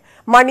നിർത്തിയതോടെ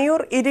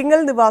മണിയൂർ ഇരിങ്ങൽ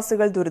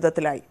നിവാസികൾ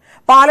ദുരിതത്തിലായി.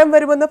 പാലം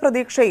വരുമെന്ന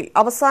പ്രതീക്ഷയിൽ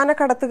അവസാന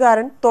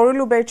കടത്തുകാരൻ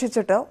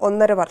തൊഴിലുപേക്ഷിച്ചിട്ട്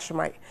 1.5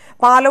 വർഷമായി.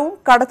 പാലവും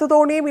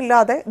കടത്തുതോണിയും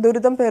ഇല്ലാതെ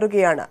ദുരിതം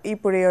പേറുകയാണ് ഈ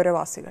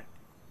പുഴയോരവാസികൾ.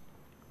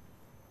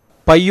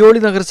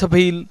 പയ്യോളി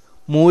നഗരസഭയിൽ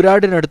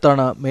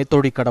മൂരാടിനടുത്താണ്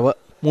മേത്തോടി കടവ്.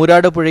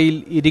 മൂരാട് പുഴയിൽ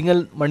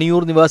ഇരിങ്ങൽ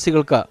മണിയൂർ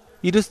നിവാസികൾക്ക്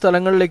 2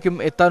 സ്ഥലങ്ങളിലേക്കും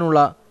എത്താനുള്ള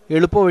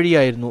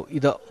എളുപ്പവഴിയായിരുന്നു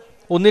ഇത്.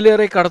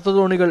 ഒന്നിലേറെ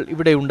കടത്തുതോണികൾ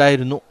ഇവിടെ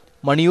ഉണ്ടായിരുന്നു.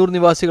 മണിയൂർ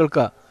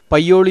നിവാസികൾക്ക്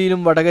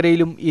പയ്യോളിയിലും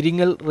വടകരയിലും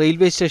ഇരിങ്ങൽ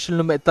റെയിൽവേ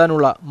സ്റ്റേഷനിലും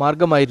എത്താനുള്ള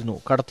മാർഗമായിരുന്നു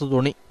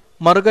കടത്തുതോണി.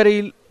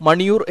 മറുകരയിൽ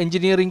മണിയൂർ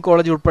എഞ്ചിനീയറിംഗ്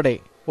കോളേജ് ഉൾപ്പെടെ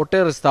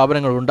ഒട്ടേറെ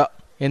സ്ഥാപനങ്ങളുണ്ട്.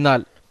 എന്നാൽ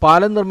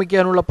പാലം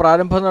നിർമ്മിക്കാനുള്ള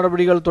പ്രാരംഭ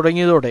നടപടികൾ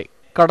തുടങ്ങിയതോടെ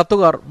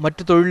കടത്തുകാർ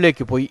മറ്റു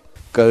തൊഴിലിലേക്ക് പോയി.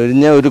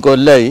 കഴിഞ്ഞ ഒരു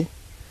കൊല്ലായി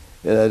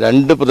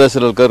 2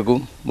 പ്രദേശ ആൾക്കാർക്കും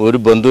ഒരു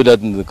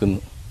ബന്ധുവില്ലാതെ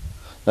നിൽക്കുന്നു.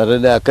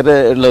 അക്കരെ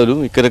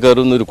ഉള്ളവരും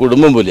ഇക്കരക്കാരും ഒരു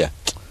കുടുംബം പോലെയാണ്.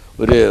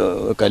 ഒരു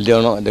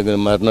കല്യാണം അല്ലെങ്കിൽ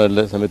മരണം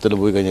എല്ലാ സമയത്തെല്ലാം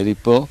പോയി കഴിഞ്ഞാൽ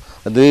ഇപ്പോൾ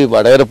അത്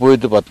വടകര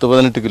പോയിട്ട്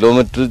 10-18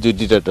 കിലോമീറ്റർ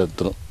ചുറ്റിട്ടായിട്ട്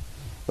എത്തണം.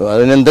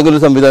 അതിനെന്തെങ്കിലും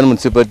സംവിധാനം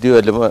മുനിസിപ്പാലിറ്റിയോ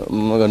അല്ലെങ്കിൽ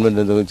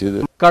ഗവൺമെന്റ് എന്തെങ്കിലും ചെയ്ത്.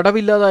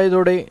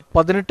 കടവില്ലാതായതോടെ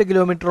 18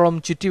 കിലോമീറ്ററോളം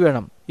ചുറ്റി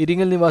വേണം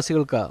ഇരിങ്ങൽ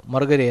നിവാസികൾക്ക്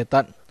മറുകര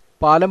എത്താൻ.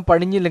 പാലം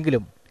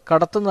പണിഞ്ഞില്ലെങ്കിലും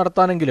കടത്ത്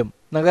നടത്താനെങ്കിലും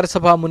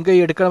നഗരസഭ മുൻകൈ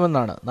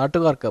എടുക്കണമെന്നാണ്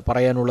നാട്ടുകാർക്ക്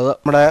പറയാനുള്ളത്.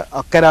 നമ്മുടെ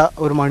അക്കര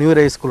ഒരു മണിയൂർ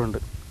ഹൈസ്കൂളുണ്ട്,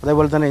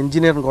 അതേപോലെ തന്നെ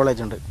എഞ്ചിനീയറിംഗ്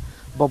കോളേജ് ഉണ്ട്.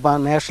 അപ്പോൾ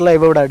നാഷണൽ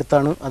ഹൈവേ ഇവിടെ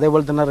അടുത്താണ്,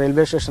 അതേപോലെ തന്നെ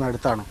റെയിൽവേ സ്റ്റേഷൻ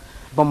അടുത്താണ്.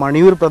 അപ്പോൾ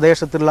മണിയൂർ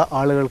പ്രദേശത്തുള്ള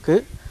ആളുകൾക്ക്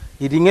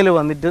ഇരിങ്ങൽ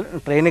വന്നിട്ട്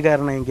ട്രെയിൻ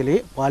കയറണമെങ്കിൽ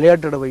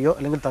പാലയാട്ടിട വഴിയോ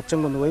അല്ലെങ്കിൽ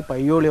തച്ചംകുന്ന് പോയി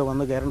പയ്യോളിയോ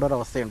വന്ന് കയറേണ്ട ഒരു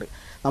അവസ്ഥയുണ്ട്.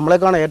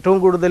 നമ്മളെക്കാണ് ഏറ്റവും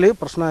കൂടുതൽ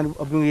പ്രശ്നം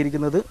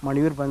അഭിമുഖീകരിക്കുന്നത്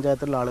മണിയൂർ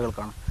പഞ്ചായത്തിലുള്ള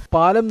ആളുകൾക്കാണ്.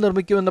 പാലം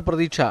നിർമ്മിക്കുമെന്ന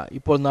പ്രതീക്ഷ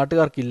ഇപ്പോൾ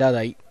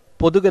നാട്ടുകാർക്കില്ലാതായി.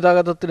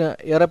 പൊതുഗതാഗതത്തിന്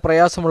ഏറെ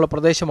പ്രയാസമുള്ള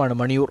പ്രദേശമാണ്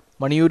മണിയൂർ.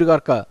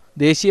 മണിയൂരുകാർക്ക്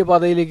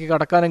ദേശീയപാതയിലേക്ക്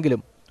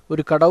കടക്കാനെങ്കിലും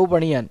ഒരു കടവ്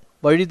പണിയാൻ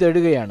വഴി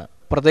തേടുകയാണ്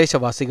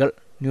പ്രദേശവാസികൾ.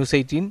 ന്യൂസ്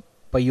 18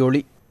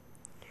 പയ്യോളി.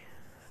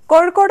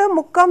 കോഴിക്കോട്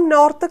മുക്കം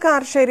നോർത്ത്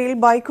കാർശ്ശേരിയിൽ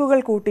ബൈക്കുകൾ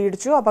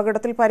കൂട്ടിയിടിച്ചു.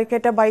 അപകടത്തിൽ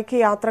പരിക്കേറ്റ ബൈക്ക്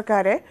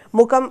യാത്രക്കാരെ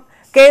മുക്കം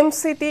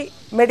KMCT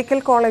മെഡിക്കൽ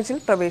കോളേജിൽ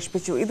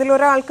പ്രവേശിപ്പിച്ചു.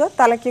 ഇതിലൊരാൾക്ക്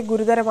തലയ്ക്ക്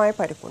ഗുരുതരമായ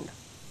പരിക്കുണ്ട്.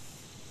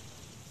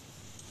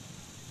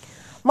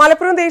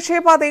 മലപ്പുറം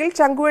ദേശീയപാതയിൽ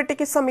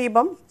ചങ്കുവെട്ടിക്ക്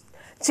സമീപം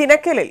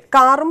ചിനക്കലിൽ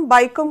കാറും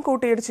ബൈക്കും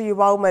കൂട്ടിയിടിച്ച്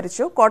യുവാവ്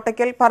മരിച്ചു.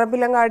 കോട്ടയ്ക്കൽ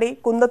പറമ്പിലങ്ങാടി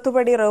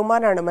കുന്നത്തുപടി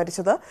റഹ്മാനാണ്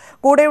മരിച്ചത്.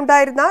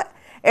 കൂടെയുണ്ടായിരുന്ന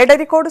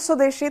എടരിക്കോട്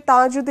സ്വദേശി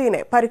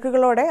താജുദ്ദീനെ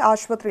പരിക്കുകളോടെ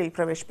ആശുപത്രിയിൽ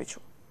പ്രവേശിപ്പിച്ചു.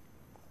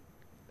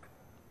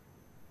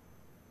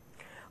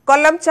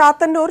 കൊല്ലം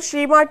ചാത്തന്നൂർ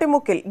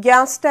ശീമാട്ടിമുക്കിൽ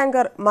ഗ്യാസ്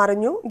ടാങ്കർ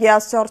മറിഞ്ഞു.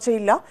 ഗ്യാസ്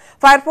ചോർച്ചയില്ല.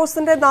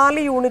 ഫയർഫോഴ്സിന്റെ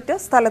 4 യൂണിറ്റ്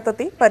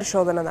സ്ഥലത്തെത്തി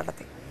പരിശോധന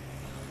നടത്തി.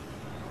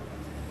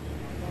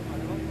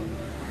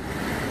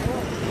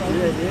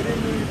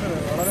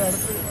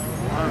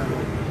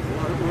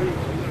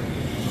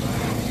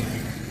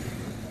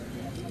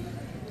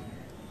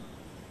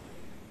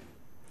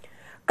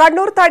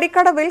 കണ്ണൂർ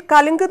തടിക്കടവിൽ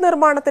കലുങ്ക്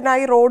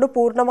നിർമ്മാണത്തിനായി റോഡ്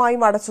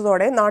പൂർണ്ണമായും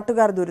അടച്ചതോടെ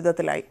നാട്ടുകാർ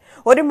ദുരിതത്തിലായി.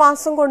 1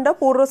 മാസം കൊണ്ട്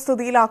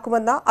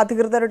പൂർവ്വസ്ഥിതിയിലാക്കുമെന്ന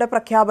അധികൃതരുടെ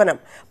പ്രഖ്യാപനം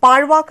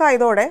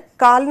പാഴ്വാക്കായതോടെ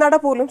കാൽനട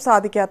പോലും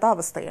സാധിക്കാത്ത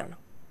അവസ്ഥയാണ്.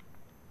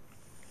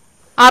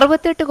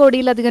 68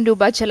 കോടിയിലധികം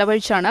രൂപ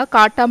ചെലവഴിച്ചാണ്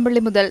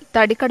കാട്ടാമ്പള്ളി മുതൽ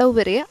തടിക്കടവ്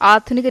വരെ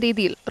ആധുനിക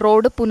രീതിയിൽ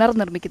റോഡ്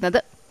പുനർനിർമ്മിക്കുന്നത്.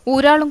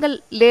 ഊരാളുങ്കൽ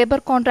ലേബർ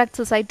കോൺട്രാക്ട്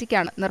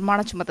സൊസൈറ്റിക്കാണ്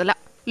നിർമ്മാണ ചുമതല.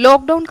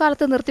 ലോക്ഡൌൺ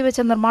കാലത്ത്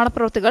നിർത്തിവെച്ച നിർമ്മാണ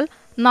പ്രവൃത്തികൾ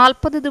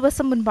 40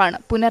 ദിവസം മുൻപാണ്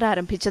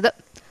പുനരാരംഭിച്ചത്.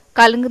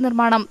 കലുങ്ക്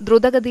നിർമ്മാണം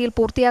ദ്രുതഗതിയിൽ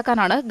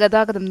പൂർത്തിയാക്കാനാണ്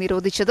ഗതാഗതം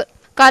നിരോധിച്ചത്.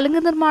 കലുങ്ക്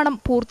നിർമ്മാണം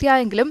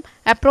പൂർത്തിയായെങ്കിലും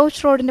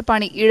അപ്രോച്ച് റോഡിന്റെ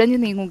പണി ഇഴഞ്ഞു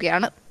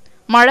നീങ്ങുകയാണ്.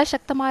 മഴ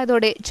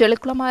ശക്തമായതോടെ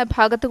ചെളിക്കുളമായ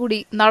ഭാഗത്തുകൂടി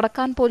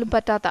നടക്കാൻ പോലും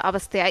പറ്റാത്ത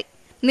അവസ്ഥയായി.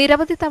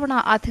 നിരവധി തവണ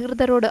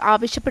അധികൃതരോട്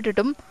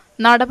ആവശ്യപ്പെട്ടിട്ടും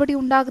നടപടി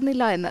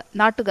ഉണ്ടാകുന്നില്ല എന്ന്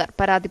നാട്ടുകാർ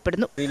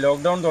പരാതിപ്പെടുന്നു. ഈ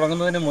ലോക്ക്ഡൌൺ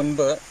തുടങ്ങുന്നതിന്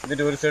മുൻപ്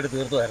ഇതിന്റെ ഒരു സൈഡ്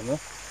തീർത്തതായിരുന്നു.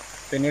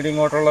 പിന്നീട്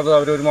ഇങ്ങോട്ടുള്ളത്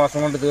അവർ 1 മാസം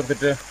കൊണ്ട്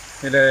തീർത്തിട്ട്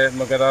ഇതിലെ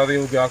ഗതാഗത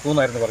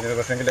യോഗ്യമാക്കുമെന്നായിരുന്നു പറഞ്ഞത്.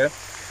 പക്ഷേങ്കിൽ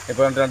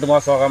ഇപ്പോൾ 2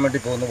 മാസം ആകാൻ വേണ്ടി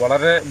പോകുന്നു.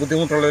 വളരെ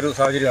ബുദ്ധിമുട്ടുള്ളൊരു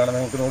സാഹചര്യമാണ്.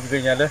 നമുക്ക്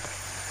നോക്കിക്കഴിഞ്ഞാൽ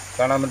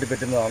കാണാൻ വേണ്ടി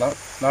പറ്റുന്നതാണ്.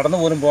 നടന്നു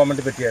പോലും പോകാൻ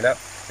വേണ്ടി പറ്റിയല്ല.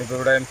 ഇപ്പോൾ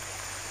ഇവിടെ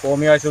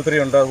ഹോമിയോ ആശുപത്രി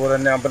ഉണ്ട്. അതുപോലെ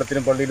തന്നെ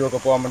അമ്പലത്തിലും പള്ളിയിലും ഒക്കെ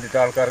പോകാൻ വേണ്ടിയിട്ട്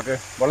ആൾക്കാർക്ക്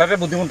വളരെ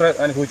ബുദ്ധിമുട്ട്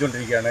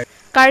അനുഭവിച്ചുകൊണ്ടിരിക്കുകയാണ്.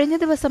 കഴിഞ്ഞ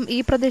ദിവസം ഈ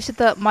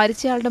പ്രദേശത്ത്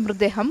മരിച്ചയാളുടെ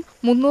മൃതദേഹം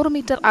 300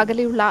 മീറ്റർ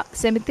അകലെയുള്ള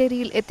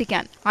സെമിത്തേരിയിൽ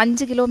എത്തിക്കാൻ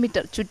 5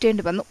 കിലോമീറ്റർ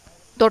ചുറ്റേണ്ടി വന്നു.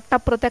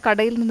 തൊട്ടപ്പുറത്തെ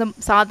കടയിൽ നിന്നും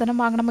സാധനം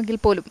വാങ്ങണമെങ്കിൽ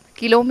പോലും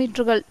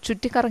കിലോമീറ്ററുകൾ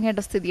ചുറ്റിക്കറങ്ങേണ്ട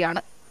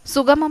സ്ഥിതിയാണ്.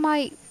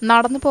 സുഗമമായി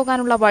നടന്നു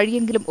പോകാനുള്ള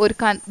വഴിയെങ്കിലും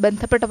ഒരുക്കാൻ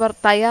ബന്ധപ്പെട്ടവർ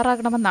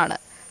തയ്യാറാകണമെന്നാണ്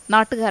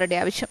നാട്ടുകാരുടെ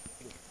ആവശ്യം.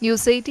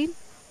 ന്യൂസ് 18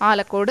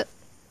 ആലക്കോട്.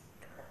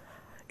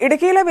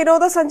 ഇടുക്കിയിലെ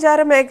വിനോദസഞ്ചാര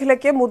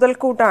മേഖലയ്ക്ക്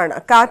മുതൽക്കൂട്ടാണ്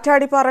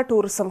കാറ്റാടിപ്പാറ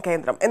ടൂറിസം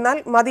കേന്ദ്രം. എന്നാൽ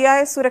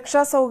മതിയായ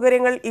സുരക്ഷാ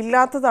സൗകര്യങ്ങൾ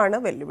ഇല്ലാത്തതാണ്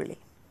വെല്ലുവിളി.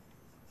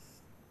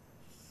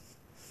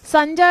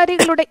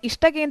 സഞ്ചാരികളുടെ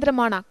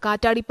ഇഷ്ടകേന്ദ്രമാണ്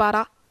കാറ്റാടിപ്പാറ.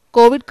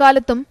 കോവിഡ്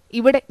കാലത്തും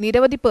ഇവിടെ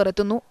നിരവധി പേർ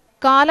എത്തുന്നു.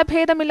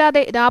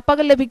 കാലഭേദമില്ലാതെ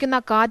രാപ്പകൽ ലഭിക്കുന്ന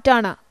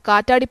കാറ്റാണ്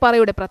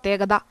കാറ്റാടിപ്പാറയുടെ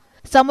പ്രത്യേകത.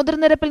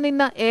 സമുദ്രനിരപ്പിൽ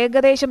നിന്ന്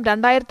ഏകദേശം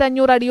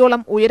 2500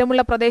 അടിയോളം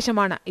ഉയരമുള്ള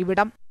പ്രദേശമാണ്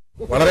ഇവിടം.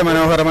 വളരെ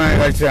മനോഹരമായ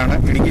കാഴ്ചയാണ്.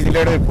 ഇടുക്കി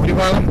ജില്ലയുടെ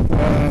ഭൂരിഭാഗം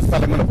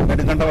സ്ഥലങ്ങളും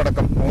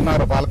നെടുങ്കണ്ടമടക്കം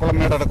മൂന്നാർ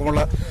പാലക്കുളമേട്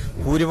അടക്കമുള്ള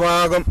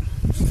ഭൂരിഭാഗം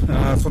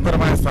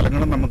സുന്ദരമായ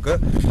സ്ഥലങ്ങളും നമുക്ക്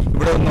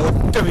ഇവിടെ നിന്ന്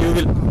ഒറ്റ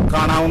വ്യൂവിൽ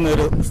കാണാവുന്ന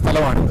ഒരു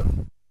സ്ഥലമാണിത്.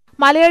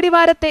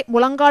 മലയടിവാരത്തെ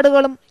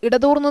മുളങ്കാടുകളും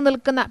ഇടതൂർന്നു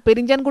നിൽക്കുന്ന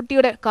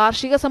പെരിഞ്ചൻകുട്ടിയുടെ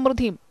കാർഷിക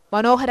സമൃദ്ധിയും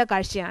മനോഹര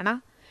കാഴ്ചയാണ്.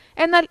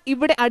 എന്നാൽ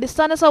ഇവിടെ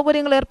അടിസ്ഥാന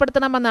സൗകര്യങ്ങൾ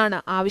ഏർപ്പെടുത്തണമെന്നാണ്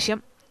ആവശ്യം.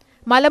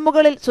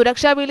 മലമുകളിൽ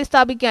സുരക്ഷാ വേലി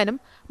സ്ഥാപിക്കാനും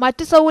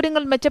മറ്റ്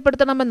സൗകര്യങ്ങൾ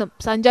മെച്ചപ്പെടുത്തണമെന്നും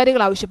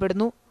സഞ്ചാരികൾ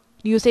ആവശ്യപ്പെടുന്നു.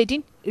 ന്യൂസ്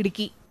 18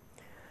 ഇടുക്കി.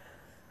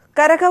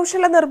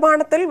 കരകൗശല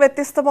നിർമ്മാണത്തിൽ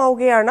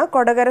വ്യത്യസ്തമാവുകയാണ്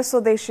കൊടകര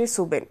സ്വദേശി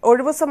സുബിൻ.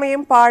 ഒഴിവു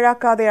സമയം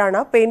പാഴാക്കാതെയാണ്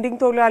പെയിന്റിംഗ്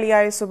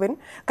തൊഴിലാളിയായ സുബിൻ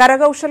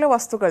കരകൗശല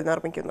വസ്തുക്കൾ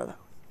നിർമ്മിക്കുന്നത്.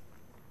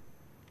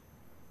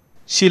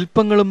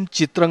 ശില്പങ്ങളും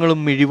ചിത്രങ്ങളും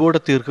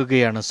മിഴിവോടെ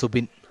തീർക്കുകയാണ്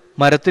സുബിൻ.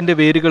 മരത്തിന്റെ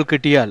വേരുകൾ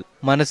കിട്ടിയാൽ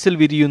മനസ്സിൽ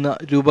വിരിയുന്ന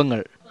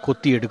രൂപങ്ങൾ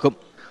കൊത്തിയെടുക്കും.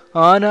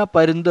 ആന,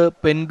 പരുന്ത്,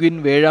 പെൻഗ്വിൻ,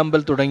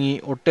 വേഴാമ്പൽ തുടങ്ങി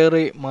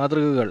ഒട്ടേറെ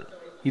മാതൃകകൾ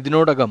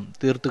ഇതിനോടകം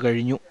തീർത്തു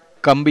കഴിഞ്ഞു.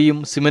 കമ്പിയും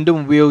സിമന്റും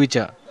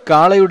ഉപയോഗിച്ച്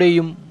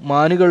കാളയുടെയും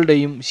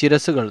മാനുകളുടെയും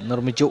ശിരസുകൾ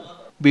നിർമ്മിച്ചു.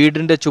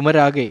 വീടിന്റെ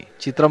ചുമരാകെ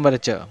ചിത്രം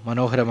വരച്ച്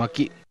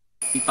മനോഹരമാക്കി.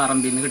 ഈ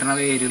പറമ്പിൽ നിന്ന് കിട്ടുന്ന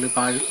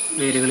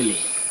വേരുകളില്ലേ,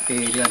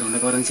 വേര്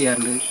അതുകൊണ്ടൊക്കെ ഓരോന്ന്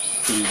ചെയ്യാറുണ്ട്.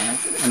 പിന്നെ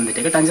എന്നിട്ട്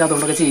കിട്ടാൻ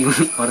അതുകൊണ്ടൊക്കെ ചെയ്യും.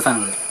 ഓരോ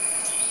സാധനങ്ങൾ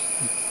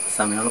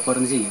സമയമുള്ളപ്പോൾ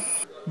ഓരോന്ന് ചെയ്യും.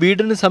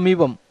 വീടിന്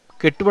സമീപം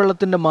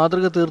കെട്ടുവള്ളത്തിന്റെ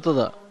മാതൃക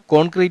തീർത്തത്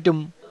കോൺക്രീറ്റും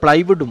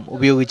പ്ലൈവുഡും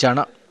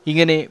ഉപയോഗിച്ചാണ്.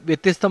 ഇങ്ങനെ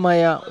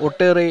വ്യത്യസ്തമായ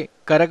ഒട്ടേറെ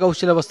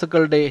കരകൗശല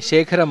വസ്തുക്കളുടെ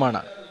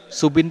ശേഖരമാണ്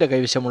സുബിന്റെ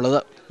കൈവശമുള്ളത്.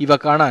 ഇവ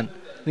കാണാൻ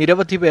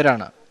നിരവധി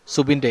പേരാണ്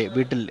സുബിന്റെ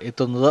വീട്ടിൽ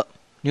എത്തുന്നത്.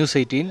 ന്യൂസ്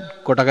 18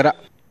 കൊടകര.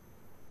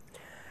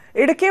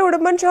 ഇടുക്കി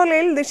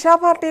ഉടുമ്പൻചോലയിൽ ദിശ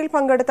പാർട്ടിയിൽ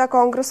പങ്കെടുത്ത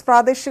കോൺഗ്രസ്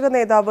പ്രാദേശിക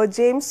നേതാവ്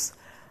ജെയിംസ്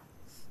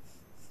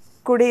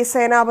കുടി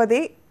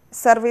സേനാപതി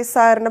സർവീസ്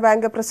സഹകരണ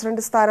ബാങ്ക്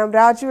പ്രസിഡന്റ് സ്ഥാനം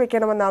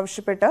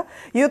രാജിവെക്കണമെന്നാവശ്യപ്പെട്ട്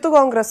യൂത്ത്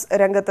കോൺഗ്രസ്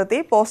രംഗത്തെത്തി.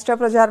 പോസ്റ്റർ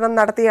പ്രചാരണം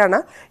നടത്തിയാണ്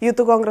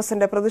യൂത്ത്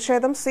കോൺഗ്രസിന്റെ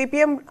പ്രതിഷേധം.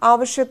 CPM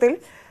ആവശ്യത്തിൽ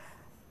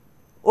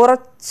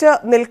ഉറച്ചു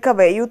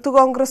നിൽക്കവേ യൂത്ത്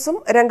കോൺഗ്രസും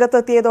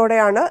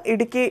രംഗത്തെത്തിയതോടെയാണ്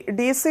ഇടുക്കി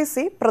DCC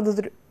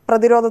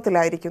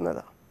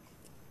പ്രതിരോധത്തിലായിരിക്കുന്നത്.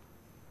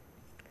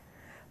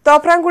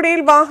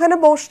 തോപ്രാംകുടിയിൽ വാഹന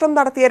മോഷണം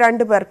നടത്തിയ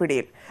 2 പേർ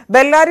പിടിയിൽ.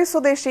 ബെല്ലാരി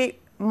സ്വദേശി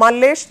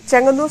മല്ലേഷ്,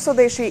 ചെങ്ങന്നൂർ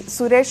സ്വദേശി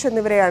സുരേഷ്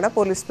എന്നിവരെയാണ്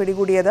പോലീസ്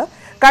പിടികൂടിയത്.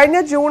 കഴിഞ്ഞ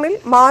ജൂണിൽ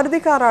മാരുതി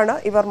കാറാണ്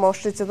ഇവർ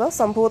മോഷ്ടിച്ചത്.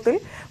 സംഭവത്തിൽ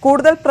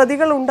കൂടുതൽ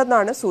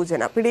പ്രതികളുണ്ടെന്നാണ്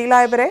സൂചന.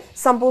 പിടിയിലായവരെ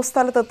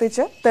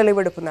സംഭവസ്ഥലത്തെത്തിച്ച്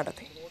തെളിവെടുപ്പ്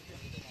നടത്തി.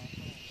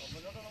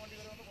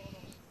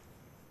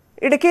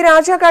 ഇടുക്കി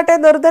രാജാക്കാട്ടെ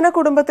നിർധന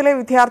കുടുംബത്തിലെ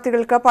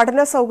വിദ്യാർത്ഥികൾക്ക്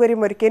പഠന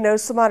സൗകര്യമൊരുക്കി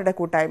നഴ്സുമാരുടെ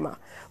കൂട്ടായ്മ.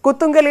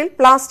 കുത്തുങ്കലിൽ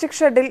പ്ലാസ്റ്റിക്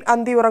ഷെഡിൽ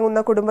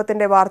അന്തിയുറങ്ങുന്ന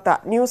കുടുംബത്തിന്റെ വാർത്ത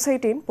ന്യൂസ്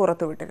 18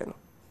 പുറത്തുവിട്ടിരുന്നു.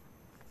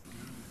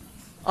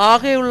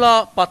 ആകെയുള്ള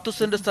 10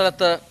 സെന്റ്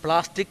സ്ഥലത്ത്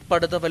പ്ലാസ്റ്റിക്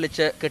പടുത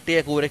വലിച്ച് കെട്ടിയ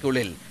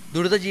കൂരയ്ക്കുള്ളിൽ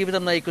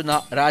ദുരിതജീവിതം നയിക്കുന്ന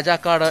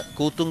രാജാക്കാട്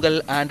കൂത്തുങ്കൽ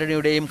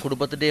ആന്റണിയുടെയും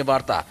കുടുംബത്തിന്റെയും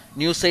വാർത്ത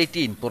ന്യൂസ്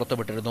 18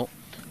 പുറത്തുവിട്ടിരുന്നു.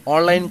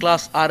 ഓൺലൈൻ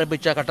ക്ലാസ്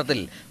ആരംഭിച്ച ഘട്ടത്തിൽ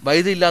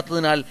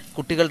വൈദ്യുതിയില്ലാത്തതിനാൽ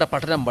കുട്ടികളുടെ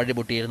പഠനം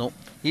വഴിമുട്ടിയിരുന്നു.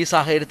 ഈ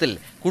സാഹചര്യത്തിൽ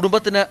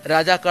കുടുംബത്തിന്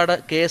രാജാക്കാട്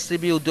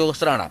KSCB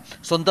ഉദ്യോഗസ്ഥരാണ്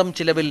സ്വന്തം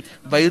ചിലവിൽ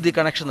വൈദ്യുതി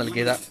കണക്ഷൻ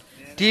നൽകിയത്.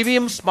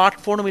 ടിവിയും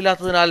സ്മാർട്ട് ഫോണും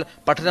ഇല്ലാത്തതിനാൽ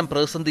പഠനം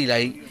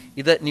പ്രതിസന്ധിയിലായി.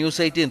 ഇത്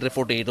ന്യൂസ് 18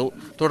 റിപ്പോർട്ട് ചെയ്തു.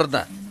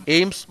 തുടർന്ന്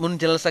എയിംസ് മുൻ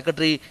ജനറൽ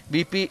സെക്രട്ടറി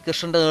VP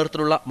കൃഷ്ണന്റെ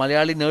നേതൃത്വത്തിലുള്ള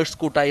മലയാളി നഴ്സ്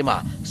കൂട്ടായ്മ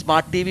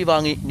സ്മാർട്ട് TV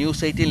വാങ്ങി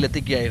ന്യൂസ് 18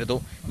 എത്തിക്കുകയായിരുന്നു.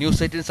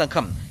 ന്യൂസ് 18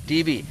 സംഘം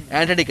TV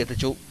ആന്റണിക്ക്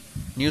എത്തിച്ചു.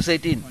 ന്യൂസ്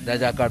 18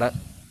 രാജാക്കാട്.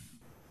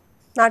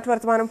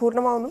 നാട്ടുവർത്തമാനം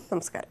പൂർണ്ണമാവുന്നു.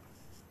 നമസ്കാരം.